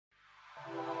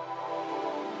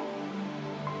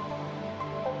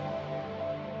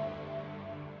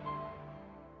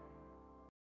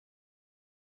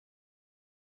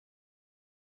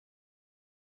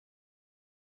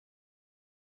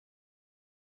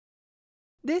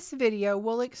This video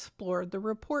will explore the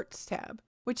Reports tab,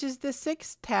 which is the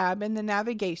sixth tab in the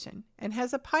navigation and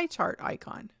has a pie chart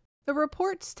icon. The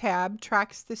Reports tab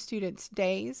tracks the students'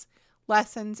 days,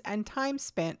 lessons, and time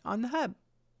spent on the hub.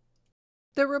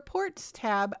 The Reports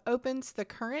tab opens the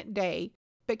current day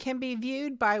but can be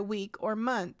viewed by week or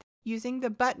month using the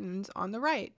buttons on the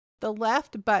right. The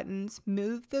left buttons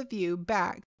move the view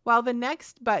back, while the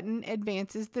next button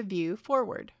advances the view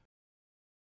forward.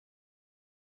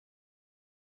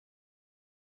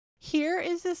 Here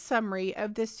is a summary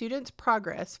of the student's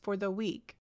progress for the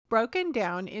week, broken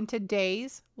down into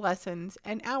days, lessons,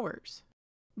 and hours.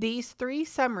 These three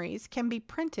summaries can be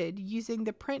printed using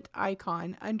the print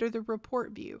icon under the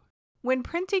report view. When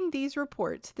printing these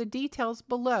reports, the details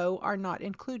below are not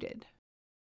included.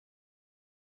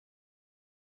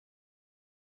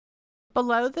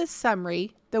 Below the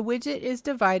summary, the widget is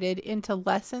divided into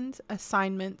lessons,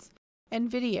 assignments, and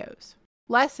videos.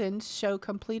 Lessons show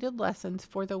completed lessons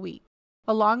for the week,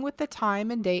 along with the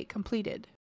time and date completed.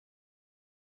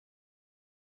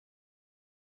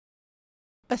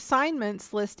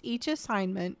 Assignments list each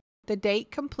assignment, the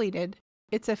date completed,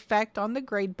 its effect on the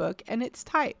gradebook, and its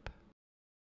type.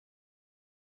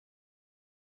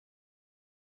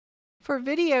 For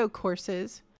video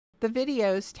courses, the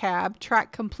Videos tab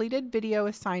tracks completed video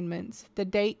assignments, the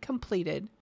date completed,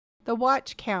 the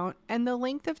watch count, and the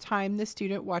length of time the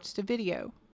student watched a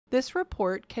video. This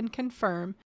report can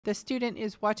confirm the student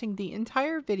is watching the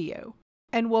entire video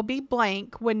and will be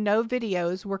blank when no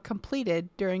videos were completed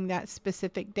during that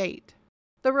specific date.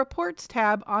 The Reports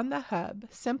tab on the hub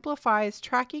simplifies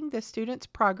tracking the student's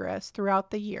progress throughout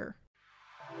the year.